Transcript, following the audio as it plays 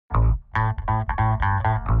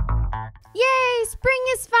Yay! Spring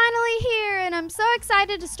is finally here, and I'm so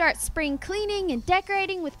excited to start spring cleaning and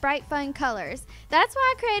decorating with bright, fun colors. That's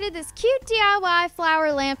why I created this cute DIY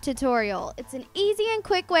flower lamp tutorial. It's an easy and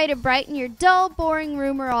quick way to brighten your dull, boring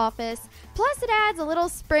room or office. Plus, it adds a little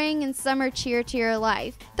spring and summer cheer to your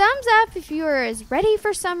life. Thumbs up if you are as ready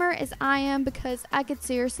for summer as I am, because I could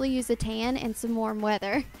seriously use a tan and some warm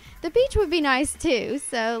weather. The beach would be nice too,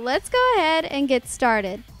 so let's go ahead and get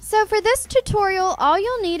started. So for this tutorial, all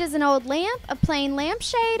you'll need is an old lamp, a plain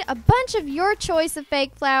lampshade, a bunch of your choice of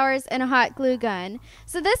fake flowers, and a hot glue gun.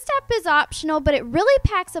 So this step is optional, but it really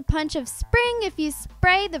packs a punch of spring if you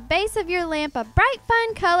spray the base of your lamp a bright,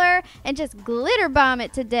 fun color and just glitter bomb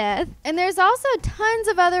it to death. And there's also tons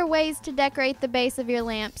of other ways to decorate the base of your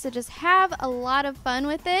lamp, so just have a lot of fun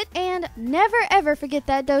with it and never ever forget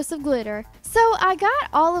that dose of glitter. So I got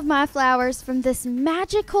all of my flowers from this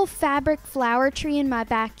magical fabric flower tree in my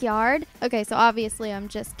backyard. Okay, so obviously I'm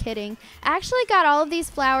just kidding. I actually got all of these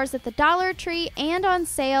flowers at the Dollar Tree and on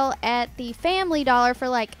sale at the Family Dollar for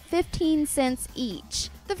like 15 cents each.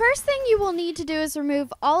 The first thing you will need to do is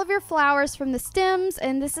remove all of your flowers from the stems,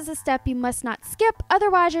 and this is a step you must not skip,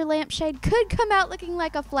 otherwise your lampshade could come out looking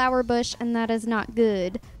like a flower bush, and that is not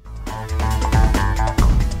good.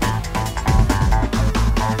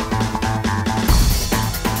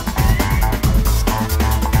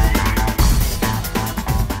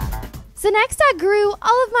 So next I grew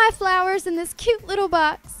all of my flowers in this cute little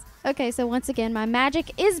box. Okay, so once again, my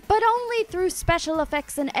magic is but only through special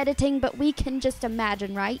effects and editing, but we can just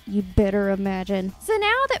imagine, right? You better imagine. So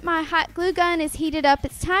now that my hot glue gun is heated up,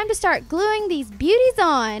 it's time to start gluing these beauties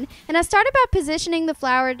on. And I started by positioning the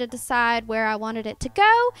flower to decide where I wanted it to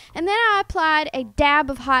go, and then I applied a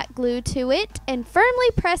dab of hot glue to it and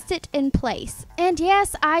firmly pressed it in place. And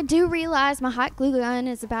yes, I do realize my hot glue gun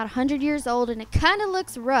is about 100 years old and it kind of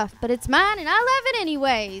looks rough, but it's mine and I love it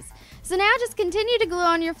anyways. So now just continue to glue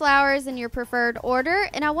on your flowers in your preferred order,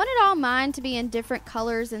 and I wanted all mine to be in different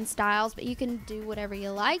colors and styles, but you can do whatever you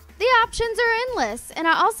like. The options are endless, and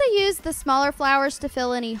I also used the smaller flowers to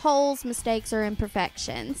fill any holes, mistakes, or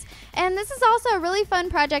imperfections. And this is also a really fun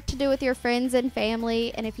project to do with your friends and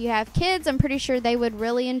family, and if you have kids, I'm pretty sure they would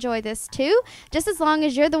really enjoy this too, just as long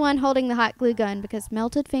as you're the one holding the hot glue gun, because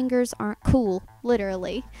melted fingers aren't cool,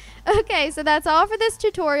 literally. Okay, so that's all for this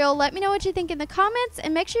tutorial. Let me know what you think in the comments,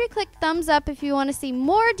 and make sure you click thumbs up if you want to see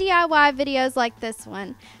more DIY videos like this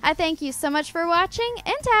one. I thank you so much for watching,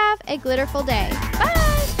 and have a glitterful day. Bye!